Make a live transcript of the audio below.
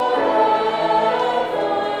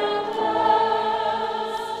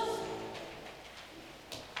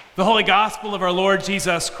The Holy Gospel of our Lord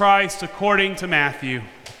Jesus Christ according to Matthew.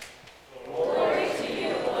 Glory to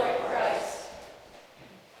you, Lord Christ.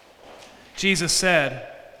 Jesus said,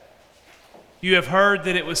 "You have heard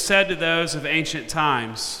that it was said to those of ancient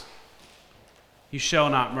times, 'You shall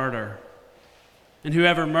not murder, and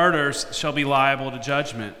whoever murders shall be liable to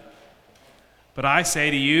judgment.' But I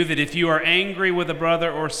say to you that if you are angry with a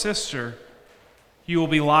brother or sister, you will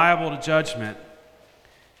be liable to judgment.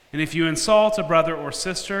 And if you insult a brother or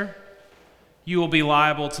sister, you will be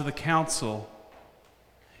liable to the council.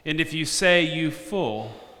 And if you say, 'You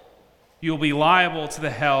fool,' you will be liable to the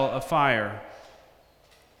hell of fire.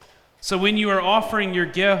 So when you are offering your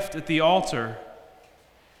gift at the altar,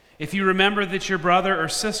 if you remember that your brother or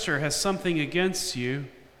sister has something against you,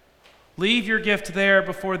 leave your gift there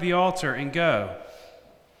before the altar and go.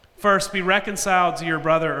 First be reconciled to your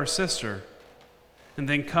brother or sister, and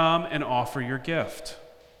then come and offer your gift.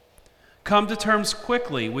 Come to terms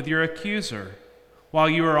quickly with your accuser while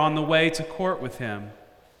you are on the way to court with him,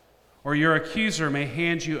 or your accuser may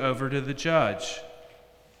hand you over to the judge,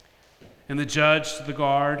 and the judge to the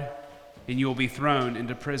guard, and you will be thrown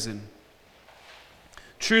into prison.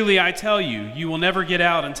 Truly, I tell you, you will never get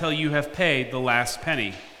out until you have paid the last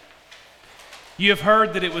penny. You have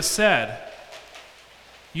heard that it was said,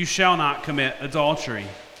 'You shall not commit adultery.'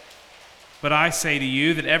 But I say to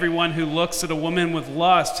you that everyone who looks at a woman with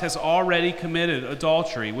lust has already committed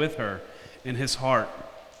adultery with her in his heart.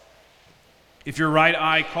 If your right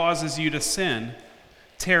eye causes you to sin,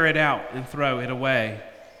 tear it out and throw it away.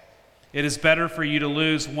 It is better for you to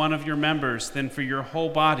lose one of your members than for your whole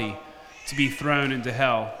body to be thrown into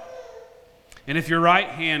hell. And if your right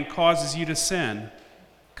hand causes you to sin,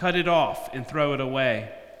 cut it off and throw it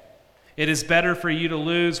away. It is better for you to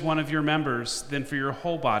lose one of your members than for your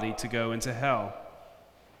whole body to go into hell.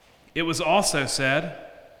 It was also said,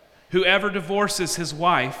 'Whoever divorces his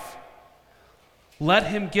wife, let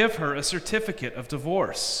him give her a certificate of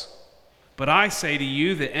divorce.' But I say to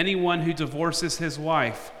you that anyone who divorces his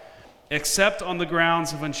wife, except on the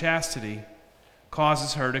grounds of unchastity,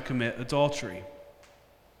 causes her to commit adultery.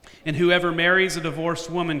 And whoever marries a divorced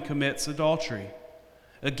woman commits adultery.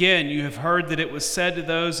 Again, you have heard that it was said to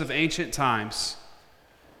those of ancient times,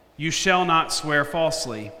 'You shall not swear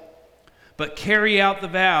falsely, but carry out the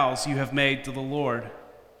vows you have made to the Lord.'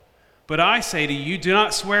 But I say to you, do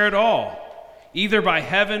not swear at all, either by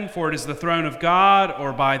heaven, for it is the throne of God,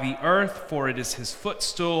 or by the earth, for it is his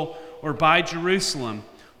footstool, or by Jerusalem,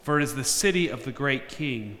 for it is the city of the great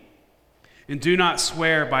King. And do not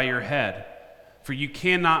swear by your head, for you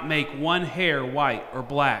cannot make one hair white or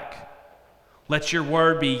black. Let your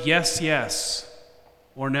word be yes, yes,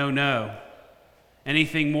 or no, no.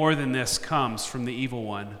 Anything more than this comes from the evil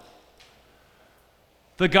one."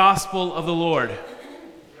 The Gospel of the Lord.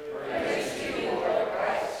 Praise to you, Lord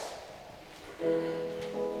Christ.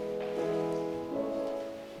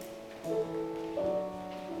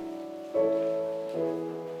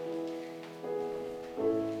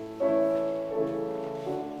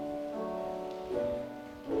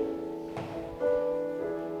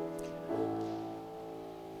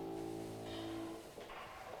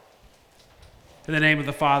 In the name of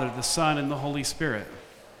the Father, the Son, and the Holy Spirit.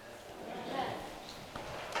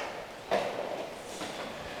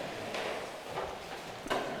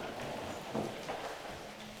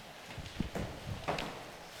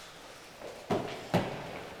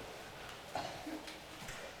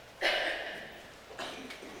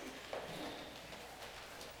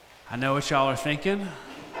 I know what y'all are thinking.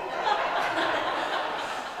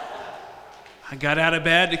 I got out of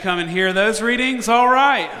bed to come and hear those readings? All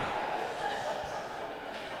right.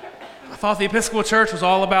 I thought the Episcopal Church was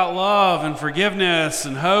all about love and forgiveness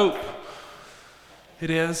and hope.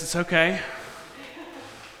 It is. It's okay.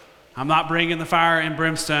 I'm not bringing the fire and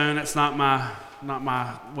brimstone. That's not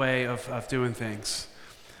my way of doing things.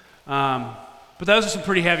 But those are some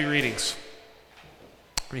pretty heavy readings.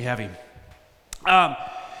 Pretty heavy.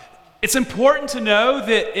 It's important to know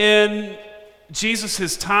that in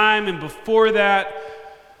Jesus' time and before that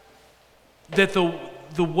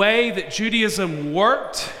the way that Judaism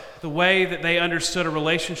worked, the way that they understood a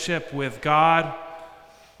relationship with God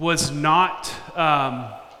was not,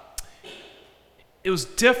 it was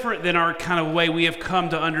different than our kind of way we have come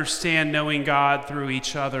to understand knowing God through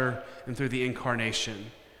each other and through the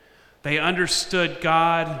incarnation. They understood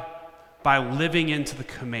God by living into the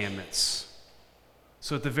commandments.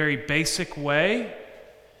 So at the very basic way,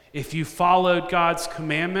 if you followed God's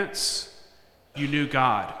commandments, you knew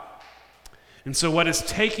God. And so what is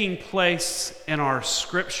taking place in our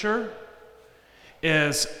scripture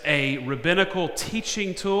is a rabbinical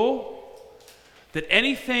teaching tool that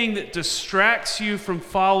anything that distracts you from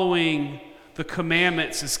following the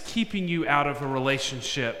commandments is keeping you out of a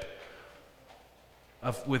relationship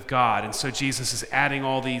with God. And so Jesus is adding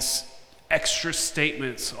all these extra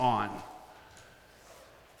statements on.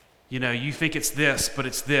 You know, you think it's this, but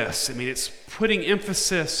it's this. I mean, it's putting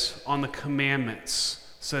emphasis on the commandments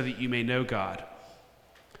so that you may know God.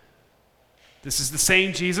 This is the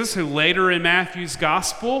same Jesus who later in Matthew's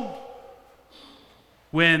gospel,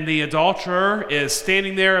 when the adulterer is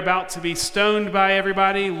standing there about to be stoned by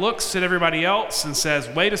everybody, looks at everybody else and says,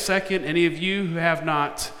 "Wait a second, any of you who have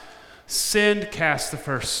not sinned, cast the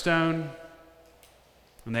first stone."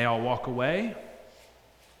 And they all walk away.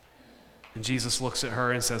 And Jesus looks at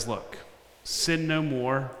her and says, "Look, sin no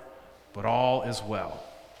more, but all is well."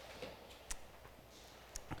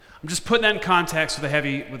 I'm just putting that in context with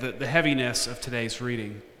the heaviness of today's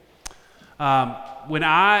reading. When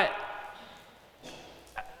I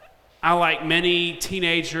like many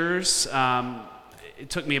teenagers, it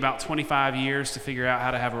took me about 25 years to figure out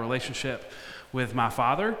how to have a relationship with my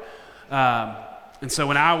father. And so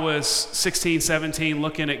when I was 16, 17,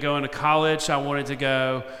 looking at going to college, I wanted to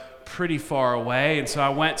go pretty far away. And so I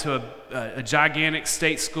went to a gigantic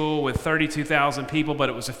state school with 32,000 people, but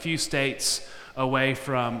it was a few states away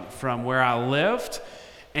from where I lived.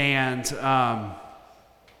 And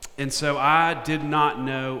so I did not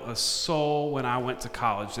know a soul when I went to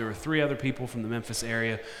college. There were 3 other people from the Memphis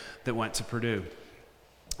area that went to Purdue.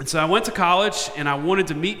 And so I went to college, and I wanted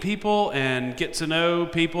to meet people and get to know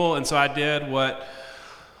people, and so I did what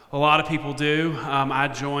a lot of people do. I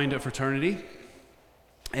joined a fraternity,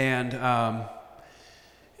 and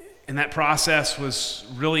that process was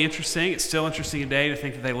really interesting. It's still interesting today to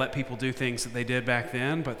think that they let people do things that they did back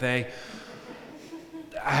then, but I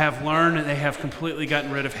have learned that they have completely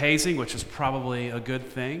gotten rid of hazing, which is probably a good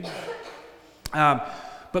thing.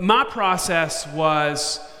 But my process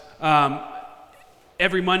was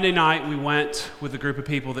every Monday night we went with a group of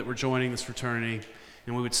people that were joining this fraternity,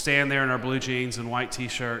 and we would stand there in our blue jeans and white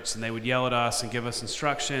t-shirts, and they would yell at us and give us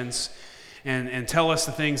instructions and tell us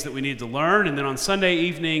the things that we needed to learn. And then on Sunday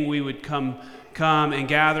evening, we would come and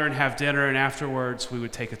gather and have dinner, and afterwards we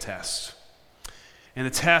would take a test. And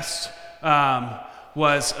the test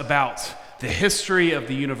was about the history of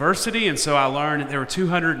the university, and so I learned that there were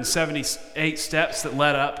 278 steps that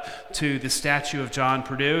led up to the statue of John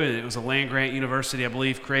Purdue, and it was a land-grant university, I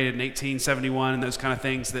believe, created in 1871, and those kind of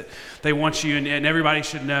things that they want you, and everybody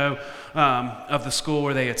should know of the school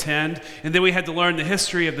where they attend. And then we had to learn the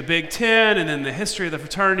history of the Big Ten, and then the history of the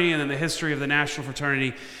fraternity, and then the history of the national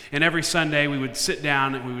fraternity. And every Sunday we would sit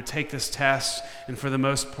down and we would take this test, and for the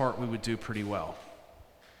most part we would do pretty well.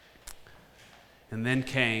 And then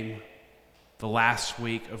came the last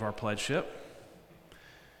week of our pledgeship,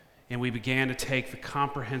 and we began to take the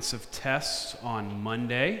comprehensive test on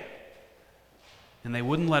Monday, and they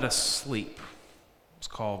wouldn't let us sleep. It was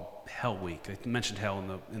called Hell Week. They mentioned hell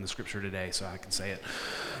in the scripture today, so I can say it.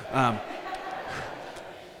 And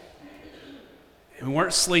we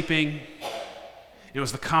weren't sleeping. It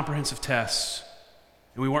was the comprehensive test,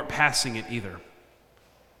 and we weren't passing it either.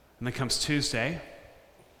 And then comes Tuesday.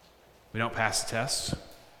 We don't pass the test.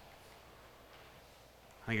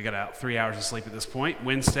 I think I got out 3 hours of sleep at this point.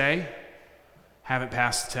 Wednesday, haven't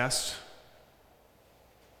passed the test.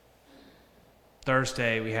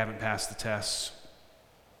 Thursday, we haven't passed the test.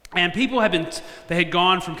 And people they had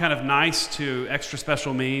gone from kind of nice to extra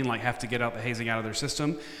special mean, like have to get out the hazing out of their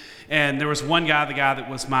system. And there was one guy, the guy that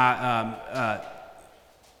was my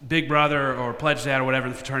big brother or pledge dad or whatever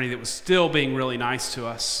in the fraternity, that was still being really nice to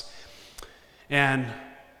us. And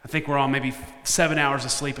I think we're on maybe 7 hours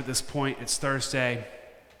of sleep at this point. It's Thursday.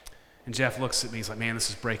 And Jeff looks at me, he's like, "Man, this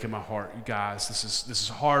is breaking my heart. You guys, this is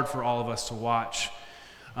hard for all of us to watch.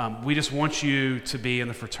 We just want you to be in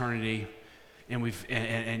the fraternity, and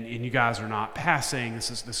you guys are not passing. This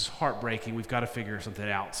is heartbreaking. We've got to figure something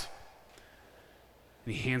out."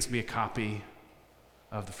 And he hands me a copy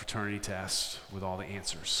of the fraternity test with all the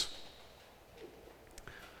answers.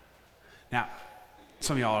 Now,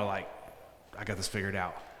 some of y'all are like, "I got this figured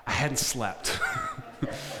out." I hadn't slept.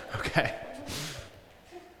 Okay.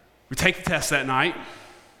 We take the test that night,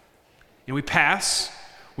 and we pass.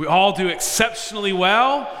 We all do exceptionally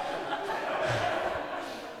well.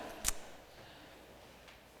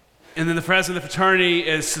 And then the president of the fraternity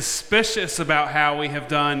is suspicious about how we have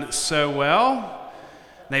done so well.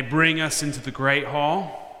 They bring us into the great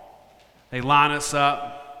hall. They line us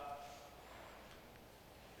up,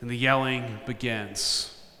 and the yelling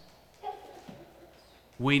begins.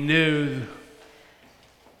 We knew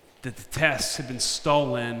that the test had been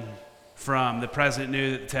stolen The president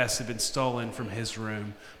knew that the test had been stolen from his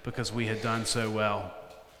room because we had done so well.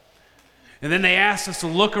 And then they asked us to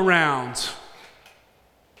look around.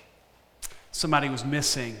 Somebody was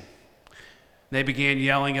missing. They began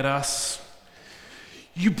yelling at us.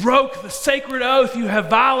 You broke the sacred oath. You have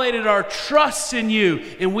violated our trust in you.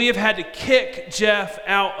 And we have had to kick Jeff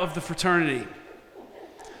out of the fraternity.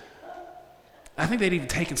 I think they'd even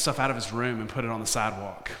taken stuff out of his room and put it on the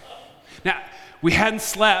sidewalk. Now, we hadn't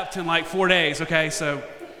slept in like 4 days, okay? So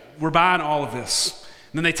we're buying all of this.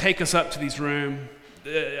 And then they take us up to these rooms,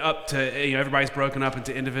 everybody's broken up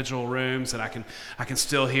into individual rooms, and I can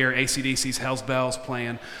still hear AC/DC's Hell's Bells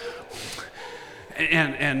playing.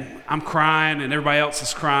 And I'm crying, and everybody else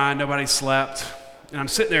is crying. Nobody slept. And I'm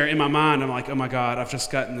sitting there in my mind, I'm like, oh my God, I've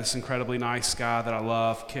just gotten this incredibly nice guy that I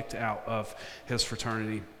love kicked out of his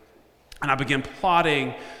fraternity. And I began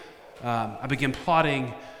plotting,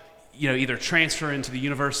 either transfer into the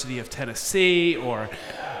University of Tennessee or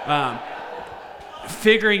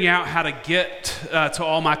figuring out how to get to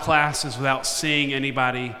all my classes without seeing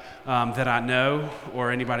anybody that I know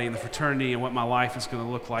or anybody in the fraternity, and what my life is going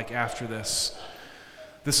to look like after this.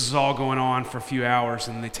 This is all going on for a few hours,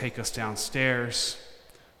 and they take us downstairs.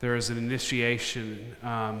 There is an initiation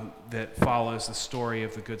that follows the story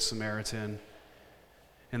of the Good Samaritan.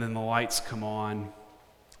 And then the lights come on,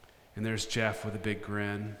 and there's Jeff with a big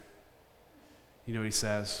grin. You know what he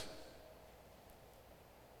says?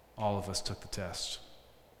 All of us took the test.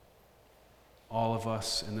 All of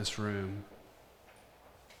us in this room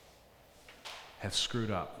have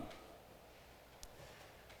screwed up.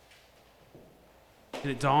 And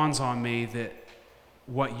it dawns on me that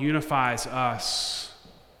what unifies us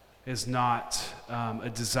is not a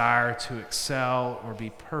desire to excel or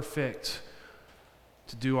be perfect,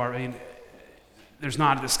 there's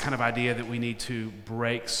not this kind of idea that we need to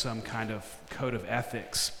break some kind of code of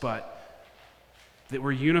ethics, but that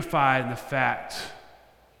we're unified in the fact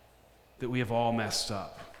that we have all messed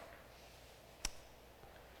up.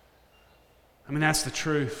 That's the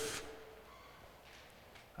truth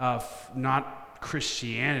of not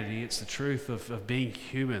Christianity, it's the truth of being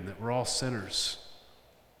human, that we're all sinners.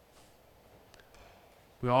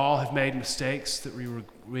 We all have made mistakes that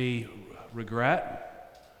we regret.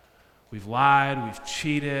 We've lied, we've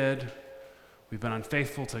cheated, we've been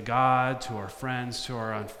unfaithful to God, to our friends, to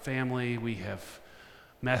our own family. We have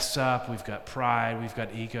messed up, we've got pride, we've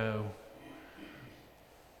got ego.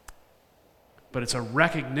 But it's a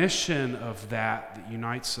recognition of that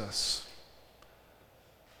unites us,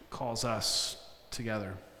 calls us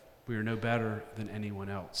together. We are no better than anyone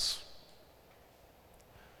else.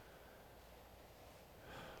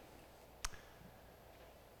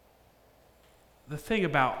 The thing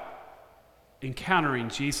about encountering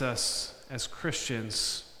Jesus as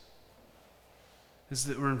Christians is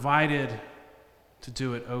that we're invited to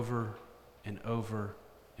do it over and over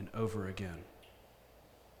and over again.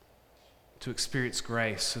 To experience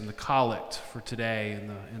grace. And the collect for today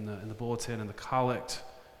in the bulletin and the collect,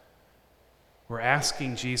 we're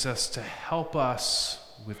asking Jesus to help us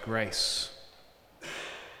with grace.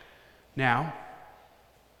 Now,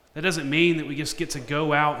 that doesn't mean that we just get to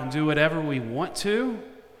go out and do whatever we want to.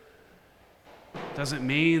 Doesn't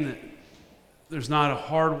mean that there's not a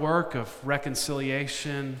hard work of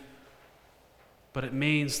reconciliation, but it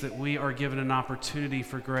means that we are given an opportunity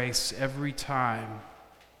for grace every time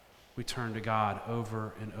we turn to God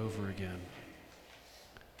over and over again.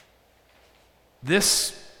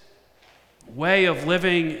 This way of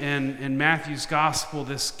living in Matthew's gospel,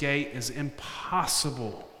 this gate, is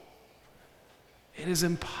impossible. It is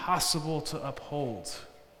impossible to uphold.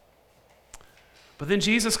 But then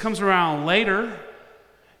Jesus comes around later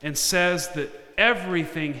and says that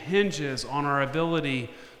everything hinges on our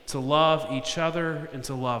ability to love each other and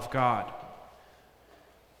to love God.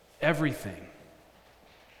 Everything.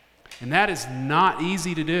 And that is not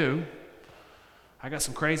easy to do. I got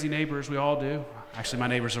some crazy neighbors, we all do. Actually, my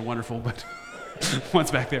neighbors are wonderful, but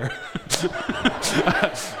one's back there.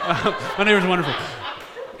 My neighbors are wonderful.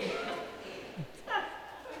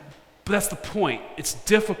 But that's the point. It's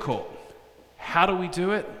difficult. How do we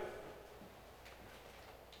do it?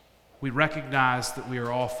 We recognize that we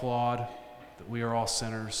are all flawed, that we are all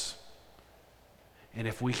sinners. And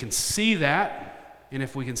if we can see that, and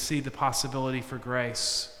if we can see the possibility for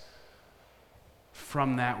grace,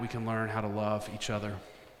 from that we can learn how to love each other,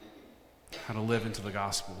 how to live into the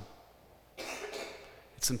gospel.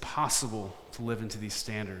 It's impossible to live into these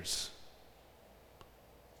standards.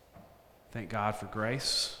 Thank God for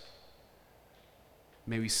grace.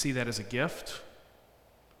 May we see that as a gift.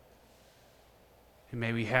 And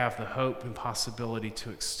may we have the hope and possibility to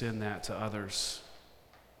extend that to others.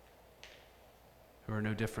 who are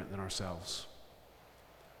no different than ourselves.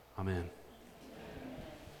 Amen.